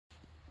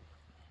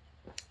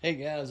Hey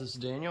guys, this is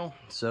Daniel.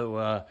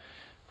 So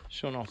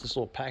showing off this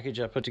little package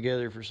I put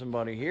together for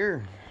somebody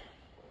here.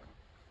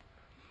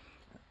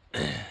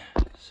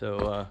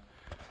 So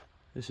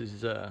this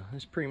is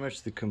pretty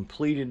much the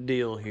completed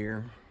deal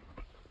here.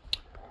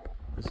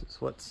 This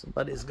is what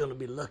somebody's gonna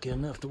be lucky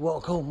enough to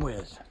walk home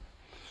with.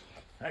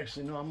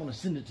 Actually, no, I'm gonna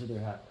send it to their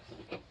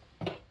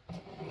house.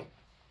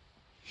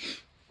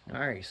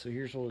 Alright, so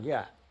here's what we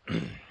got.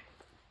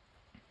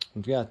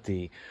 We've got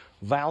the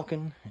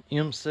Valken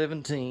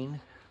M17.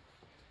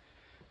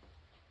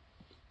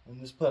 And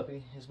this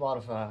puppy is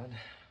modified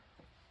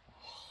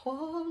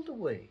all the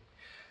way.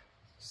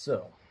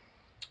 So,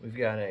 we've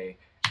got a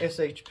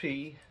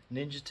SHP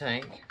Ninja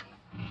tank.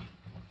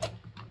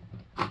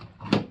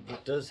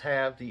 It does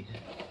have the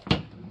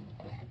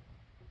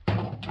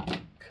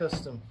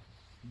custom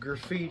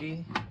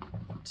graffiti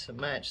to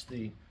match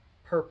the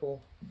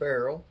purple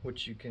barrel,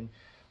 which you can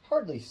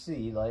hardly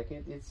see. Like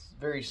it's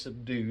very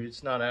subdued.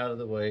 It's not out of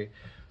the way.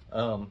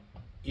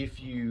 If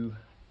you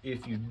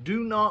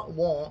do not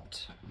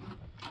want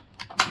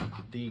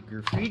the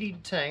graffiti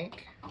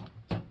tank,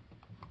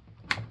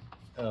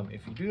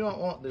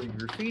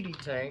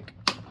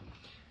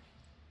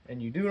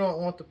 and you do not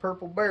want the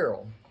purple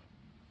barrel,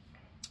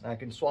 I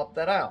can swap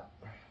that out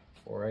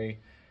for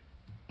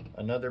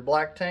another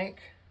black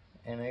tank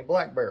and a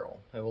black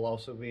barrel. It will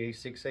also be a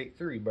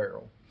 683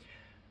 barrel.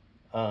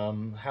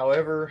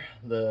 However,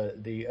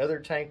 the other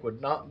tank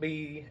would not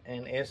be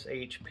an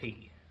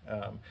SHP,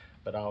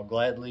 but I'll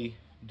gladly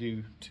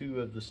do two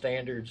of the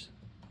standards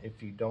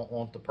if you don't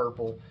want the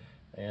purple,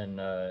 and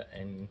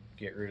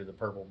get rid of the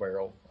purple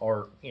barrel,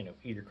 or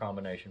either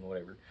combination,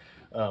 whatever.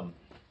 Have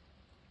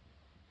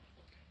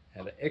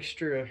an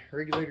extra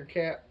regulator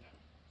cap.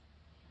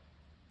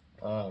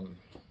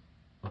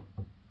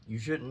 You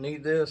shouldn't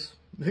need this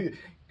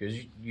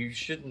because you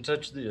shouldn't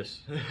touch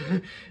this.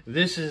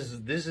 This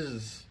is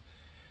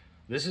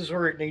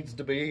where it needs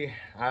to be.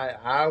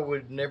 I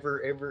would never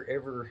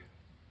ever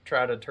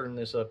try to turn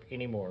this up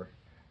anymore.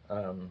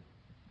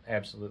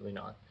 Absolutely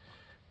not.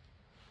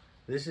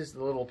 This is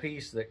the little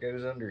piece that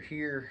goes under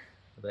here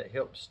that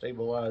helps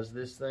stabilize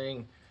this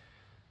thing.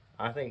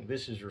 I think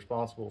this is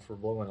responsible for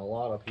blowing a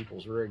lot of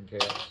people's rig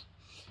caps.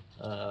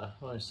 I'm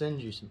going to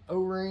send you some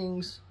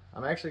O-rings.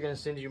 I'm actually going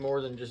to send you more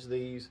than just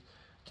these.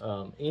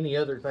 Any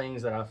other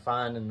things that I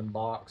find in the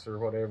box or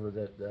whatever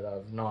that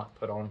I've not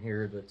put on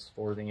here that's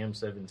for the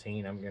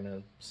M17, I'm going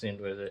to send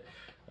with it.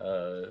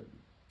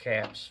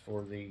 Caps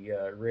for the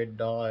red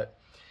dot.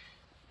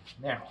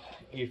 Now,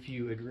 if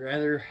you would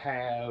rather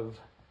have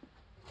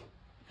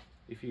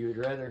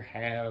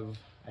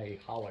a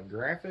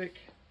holographic,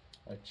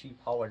 a cheap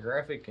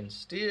holographic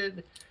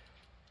instead,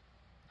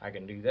 I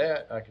can do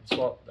that. I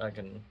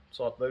can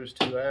swap those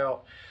two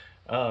out.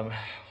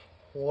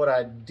 What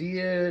I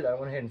did, I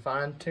went ahead and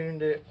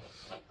fine-tuned it.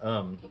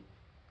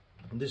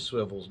 This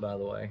swivels, by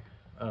the way.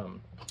 I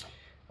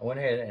went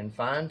ahead and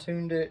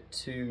fine-tuned it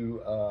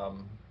to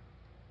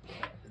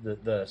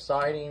the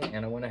sighting,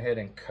 and I went ahead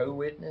and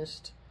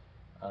co-witnessed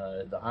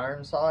the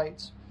iron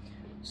sights.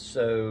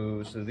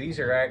 So these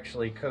are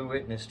actually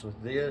co-witnessed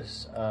with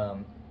this.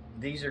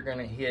 These are going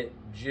to hit.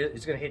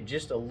 It's going to hit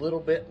just a little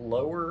bit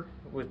lower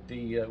with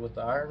the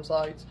iron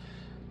sights.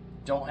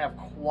 Don't have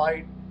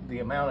quite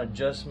the amount of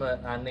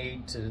adjustment I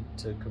need to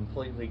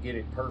completely get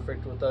it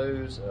perfect with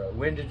those.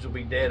 Windage will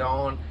be dead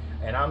on,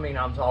 and I mean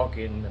I'm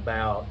talking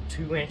about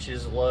 2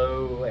 inches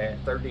low at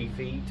 30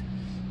 feet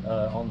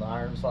on the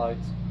iron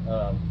sights.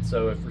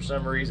 So if for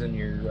some reason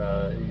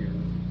your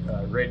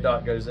red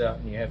dot goes out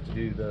and you have to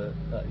do the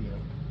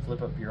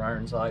flip up your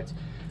iron sights,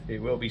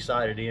 it will be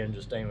sighted in,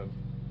 just aim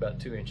about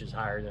 2 inches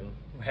higher than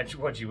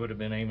what you would have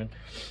been aiming.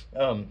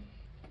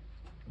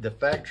 The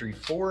factory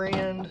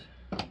forend,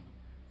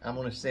 I'm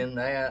going to send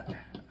that,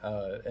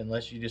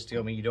 unless you just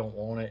tell me you don't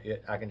want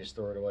it. I can just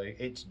throw it away.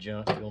 It's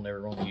junk. You'll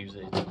never want to use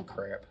it. It's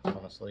crap,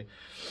 honestly.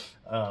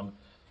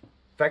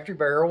 Factory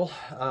barrel,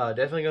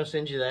 definitely going to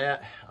send you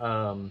that.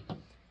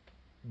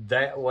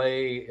 That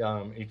way,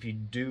 if you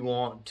do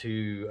want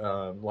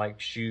to like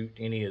shoot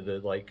any of the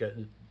like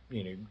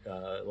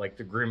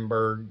the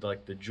Grimberg,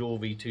 like the Jewel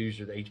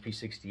V2s or the HP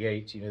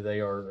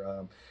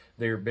 68s,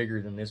 they're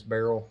bigger than this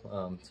barrel,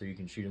 so you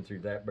can shoot them through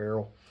that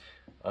barrel.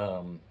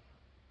 And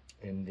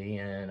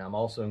then I'm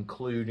also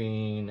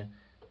including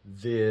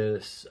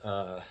this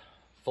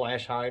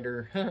flash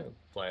hider,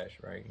 flash,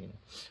 right?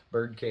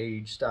 Bird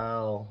cage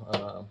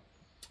style.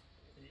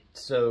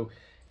 So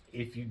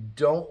if you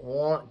don't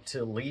want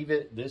to leave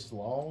it this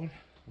long,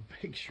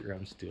 make sure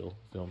I'm still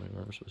filming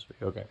where we're supposed to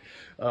be. Okay.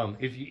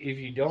 If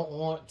you don't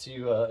want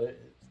to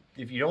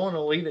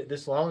leave it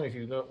this long, if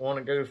you don't want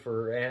to go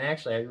for, and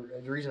actually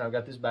the reason I've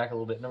got this back a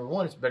little bit, number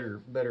one, it's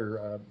better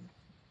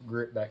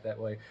grip back that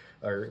way,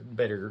 or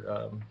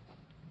better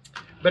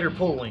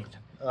pull length.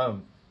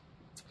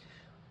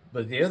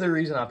 But the other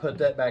reason I put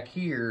that back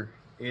here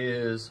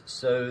is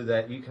so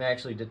that you can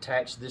actually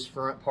detach this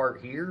front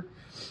part here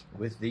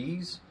with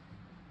these.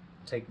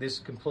 Take this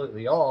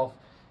completely off,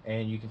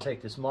 and you can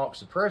take this mock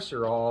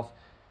suppressor off,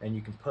 and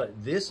you can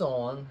put this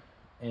on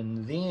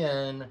And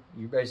then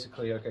you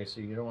basically, okay,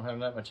 so you don't have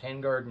that much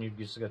handguard, and you've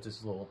just got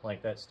this little,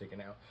 like that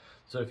sticking out.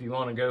 So if you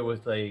want to go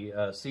with a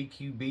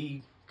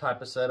CQB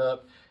type of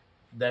setup,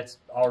 that's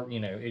all, you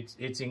know,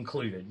 it's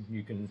included.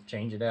 You can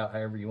change it out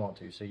however you want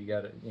to. So you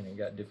got it, you know, you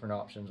got different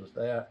options with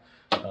that.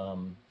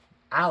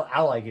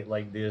 I like it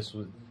like this.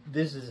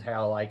 This is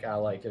how I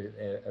like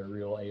a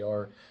real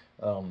AR.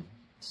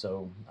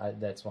 So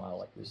that's why I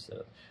like this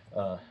setup.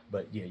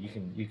 But yeah, you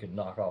can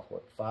knock off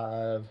what,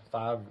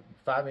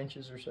 five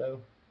inches or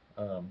so.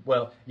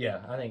 Well,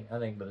 yeah, I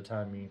think by the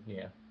time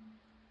you,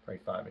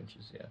 probably 5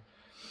 inches. Yeah.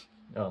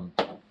 If you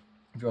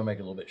want to make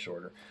it a little bit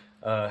shorter.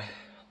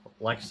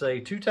 Like I say,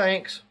 2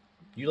 tanks.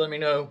 You let me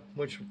know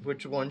which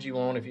ones you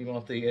want. If you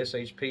want the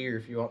SHP or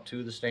if you want 2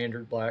 of the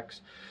standard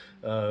blacks.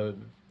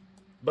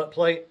 Butt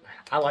plate,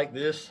 I like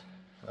this.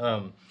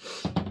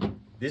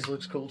 This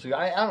looks cool too.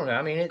 I don't know.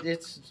 I mean,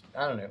 it's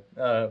I don't know.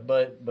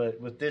 But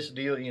with this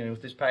deal, you know,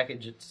 with this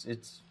package,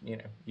 it's you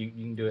know, you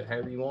can do it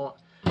however you want.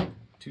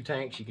 2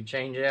 tanks you can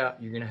change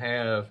out. You're gonna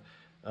have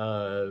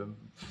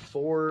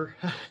 4.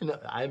 No,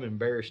 I'm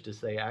embarrassed to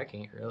say I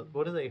can't.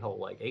 What do they hold?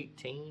 Like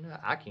 18?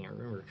 I can't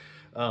remember.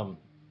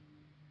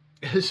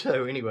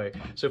 So anyway,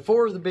 so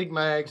 4 of the big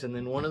mags and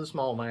then 1 of the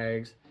small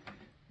mags.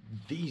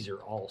 These are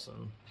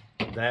awesome.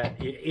 That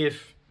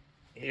if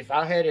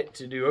I had it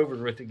to do over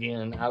with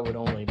again, I would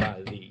only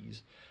buy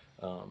these.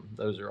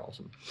 Those are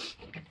awesome.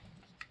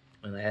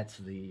 And that's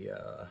the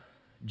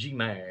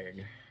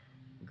G-Mag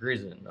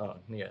Grizzin. Oh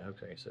yeah,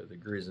 okay. So the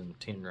Grizzin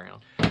 10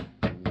 round.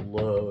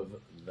 Love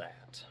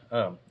that.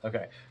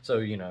 Okay, so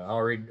you know, I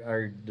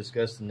already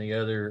discussed in the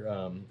other,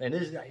 and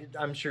this,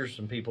 I'm sure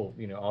some people,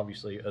 you know,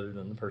 obviously other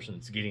than the person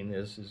that's getting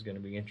this is going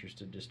to be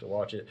interested just to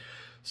watch it.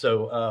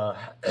 So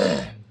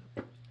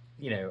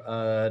you know,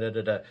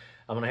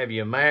 I'm gonna have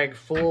you a mag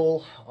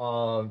full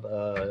of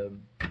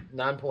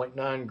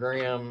 9.9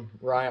 gram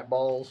riot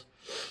balls.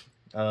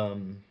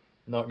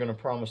 Not gonna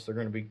promise they're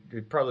gonna be.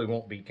 It probably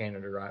won't be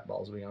Canada riot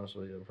balls. To be honest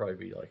with you, it'll probably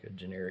be like a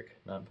generic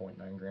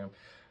 9.9 gram.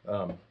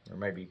 Or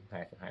maybe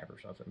half and half or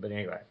something. But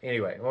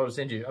anyway, I'm gonna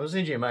send you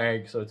a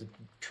mag, so it's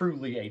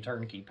truly a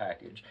turnkey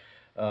package.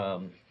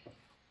 Of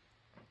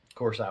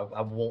course,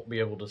 I won't be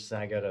able to.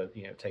 I gotta,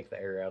 you know, take the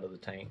air out of the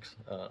tanks,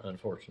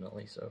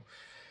 unfortunately. So,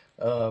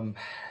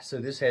 so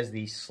this has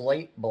the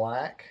Slate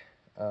Black,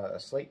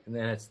 Slate, and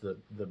that's the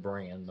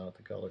brand, not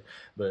the color.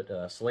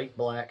 But Slate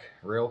Black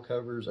rail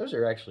covers. Those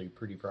are actually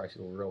pretty pricey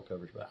little rail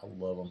covers, but I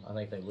love them. I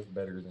think they look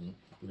better than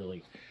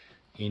really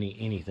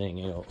anything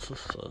else.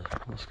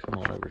 Let's come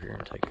on over here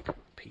and take a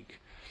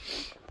peek.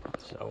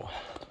 So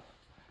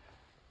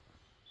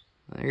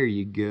there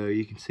you go.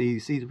 You can see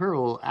the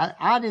purple.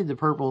 I did the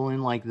purple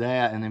in like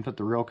that and then put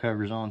the rail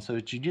covers on so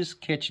that you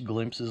just catch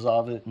glimpses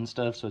of it and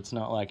stuff, so it's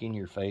not like in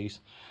your face.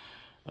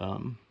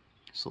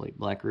 Slate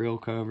Black rail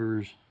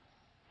covers.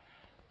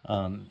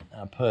 I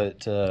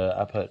put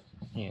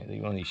you know,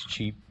 one of these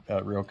cheap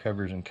rail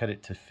covers and cut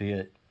it to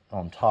fit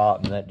on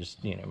top, and that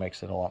just, you know,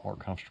 makes it a lot more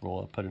comfortable.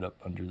 I put it up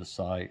under the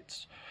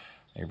sights,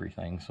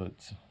 everything, so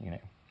it's, you know,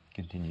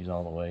 continues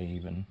all the way,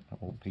 even a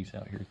little piece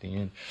out here at the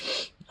end.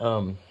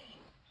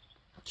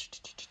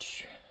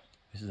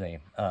 This is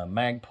a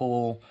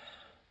Magpul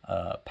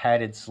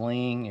padded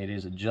sling. It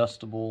is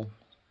adjustable.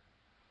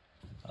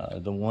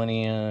 The one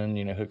end,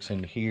 you know, hooks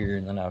into here,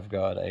 and then I've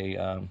got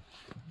a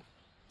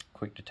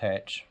quick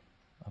detach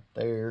up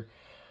there.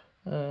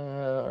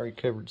 Already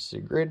covered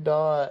Sig Red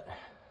dot.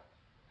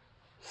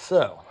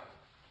 So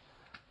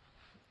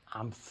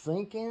I'm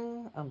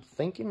thinking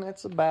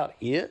that's about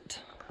it.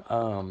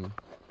 So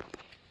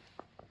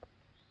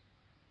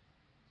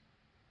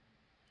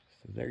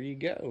there you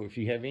go. If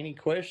you have any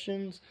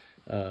questions,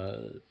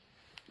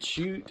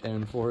 shoot.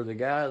 And for the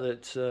guy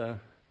that's gonna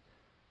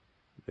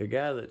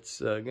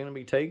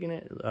be taking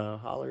it,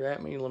 holler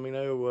at me. Let me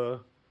know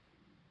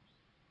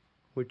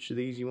which of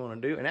these you want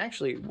to do. And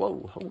actually,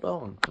 whoa, hold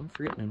on, I'm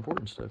forgetting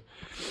important stuff.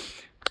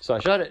 So I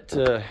shot it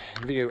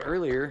video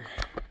earlier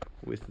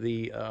with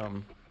the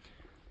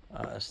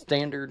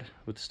standard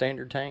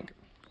tank.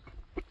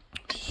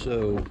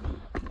 So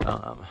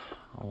I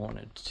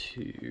wanted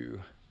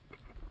to,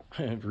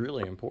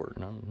 really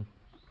important. I'm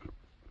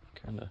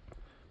kind of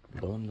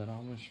bummed that I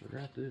almost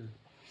forgot this.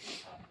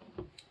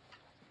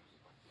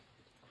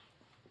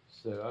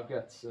 So I've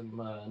got some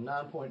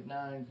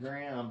 9.9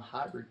 gram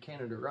hybrid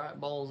Canada riot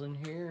balls in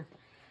here,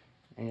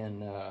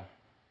 and we're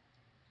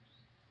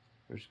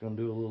just gonna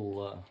do a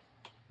little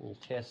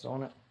test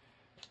on it.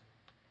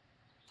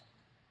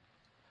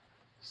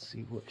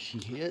 See what she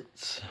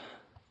hits.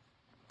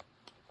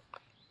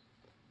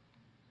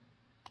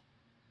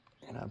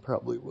 And I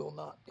probably will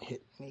not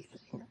hit anything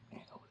right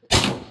now.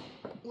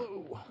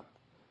 Whoa,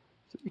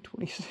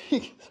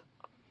 326.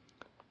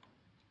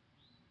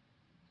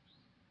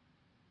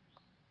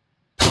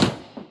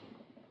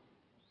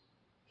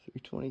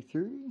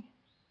 323.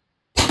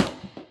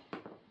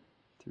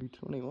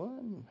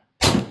 321.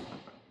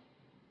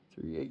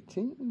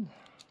 318.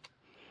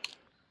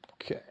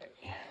 Okay.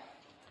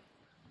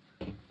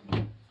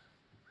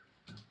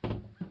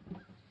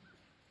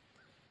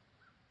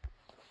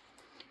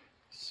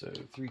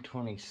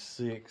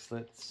 326.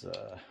 That's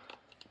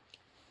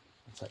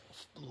like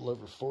a little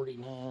over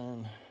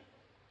 49.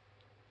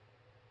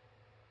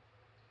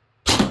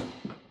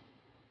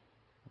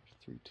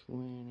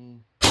 320,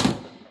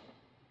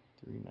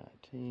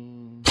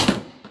 319,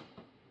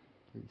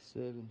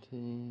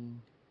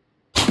 317,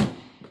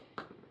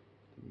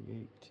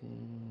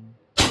 318,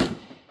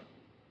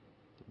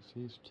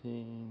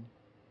 315.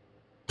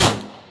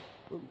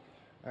 Ooh.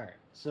 All right,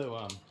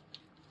 so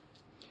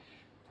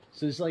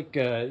it's like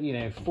you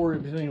know,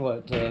 between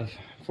what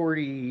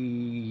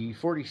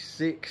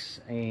 46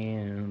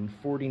 and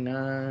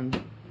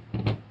 49,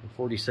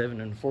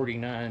 47 and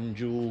 49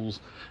 joules.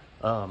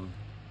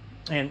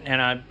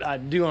 And I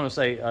do want to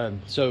say,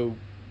 so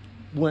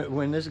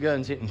when this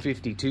gun's hitting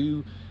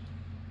 52,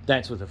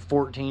 that's with a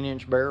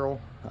 14-inch barrel.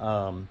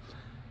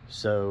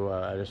 So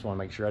I just want to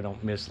make sure I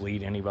don't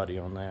mislead anybody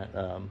on that.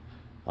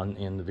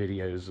 In the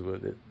videos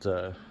with it,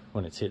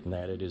 when it's hitting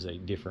that, it is a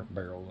different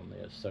barrel than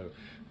this. So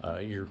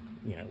you're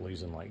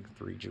losing like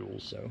 3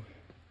 joules. So,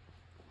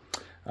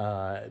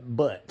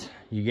 but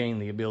you gain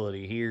the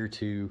ability here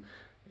to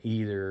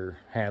either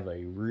have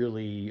a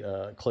really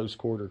close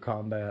quarter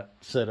combat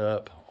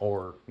setup,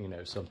 or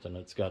something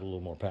that's got a little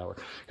more power.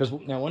 Because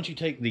now once you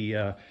take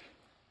the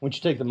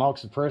Mach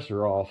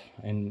suppressor off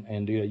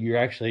and do that,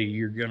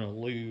 you're gonna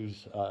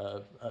lose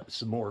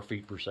some more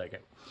feet per second.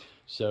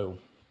 So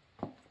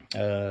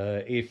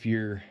if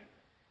you're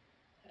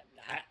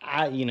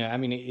I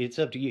mean, it's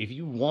up to you. If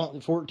you want the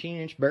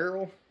 14-inch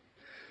barrel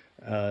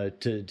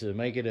to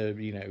make it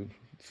a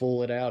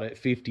full it out at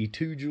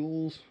 52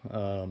 joules,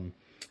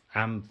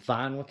 I'm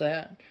fine with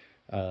that.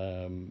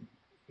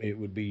 It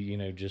would be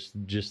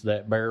just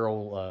that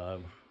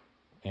barrel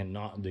and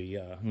not the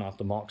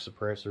Mach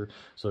suppressor.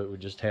 So it would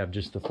just have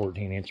just the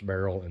 14-inch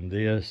barrel and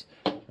this,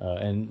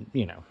 and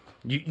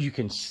you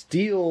could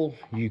still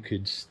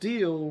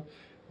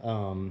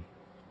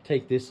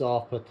take this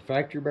off, put the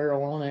factory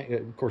barrel on it.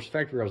 Of course, the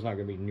factory barrel is not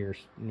going to be near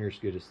as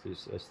good as the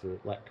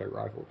LAPCO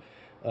rifle.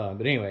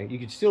 But anyway, you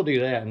could still do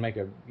that and make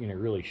a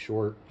really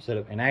short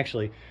setup. And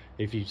actually,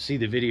 if you see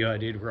the video I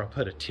did where I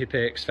put a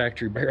Tipex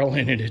factory barrel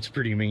in it, it's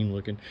pretty mean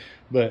looking.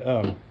 But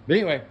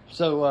anyway,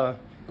 so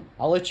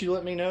I'll let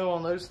me know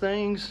on those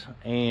things.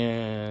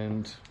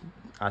 And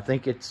I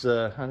think it's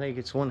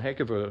one heck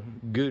of a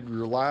good,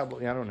 reliable.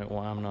 I don't know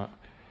why I'm not.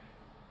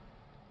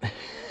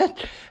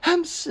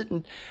 I'm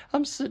sitting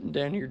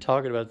down here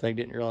talking about the thing.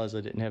 Didn't realize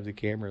I didn't have the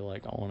camera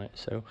like on it.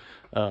 So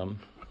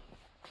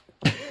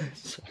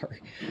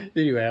sorry.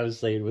 Anyway, I was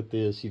saying with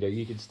this,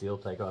 you can still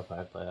take off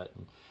half that,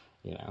 and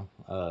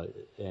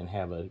and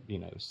have a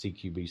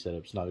CQB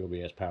setup. It's not going to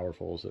be as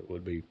powerful as it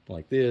would be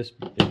like this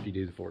if you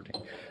do the 14.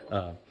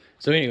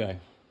 So anyway,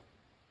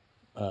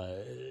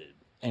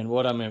 and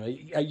what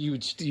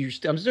I'm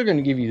still going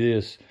to give you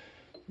this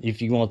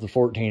if you want the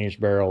 14-inch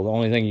barrel. The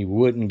only thing you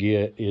wouldn't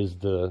get is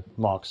the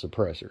Mach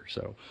suppressor.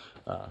 So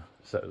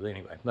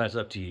anyway, that's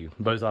up to you.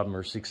 Both of them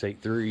are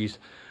 6.83s.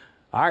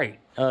 All right,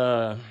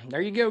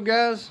 there you go,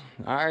 guys.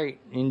 All right,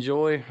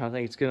 enjoy. I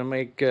think it's gonna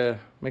make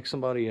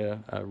somebody a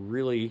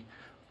really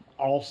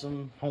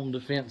awesome home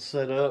defense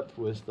setup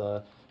with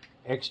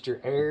extra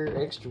air,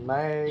 extra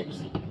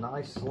mags,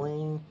 nice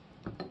sling,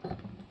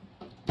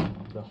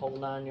 the whole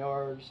 9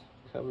 yards.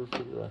 Cover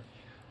for the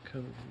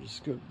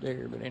scope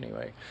there. But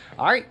anyway,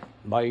 all right,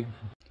 bye.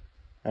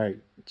 All right,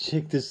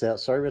 check this out.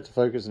 Sorry about the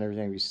focus and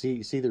everything. You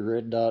see the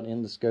red dot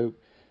in the scope?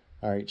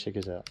 All right, check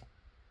this out.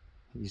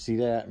 You see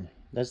that?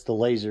 That's the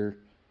laser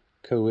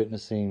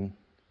co-witnessing.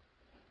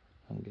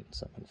 I'm getting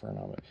something in front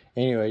of it.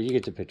 Anyway, you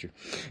get the picture.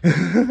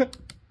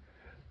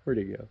 Where'd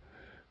it go?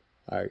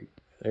 All right,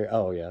 there.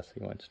 Oh yeah, I see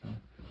one.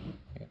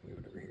 Yeah, move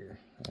it over here.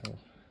 Oh.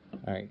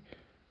 All right,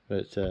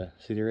 but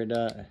see the red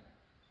dot?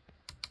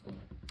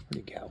 Where'd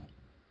it go?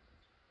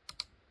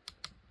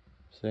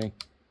 See?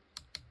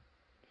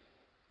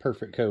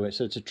 Perfect co-witness.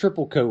 So it's a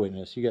triple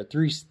co-witness. You got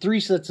three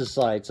sets of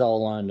sights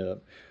all lined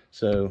up.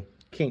 So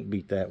can't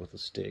beat that with a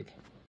stick.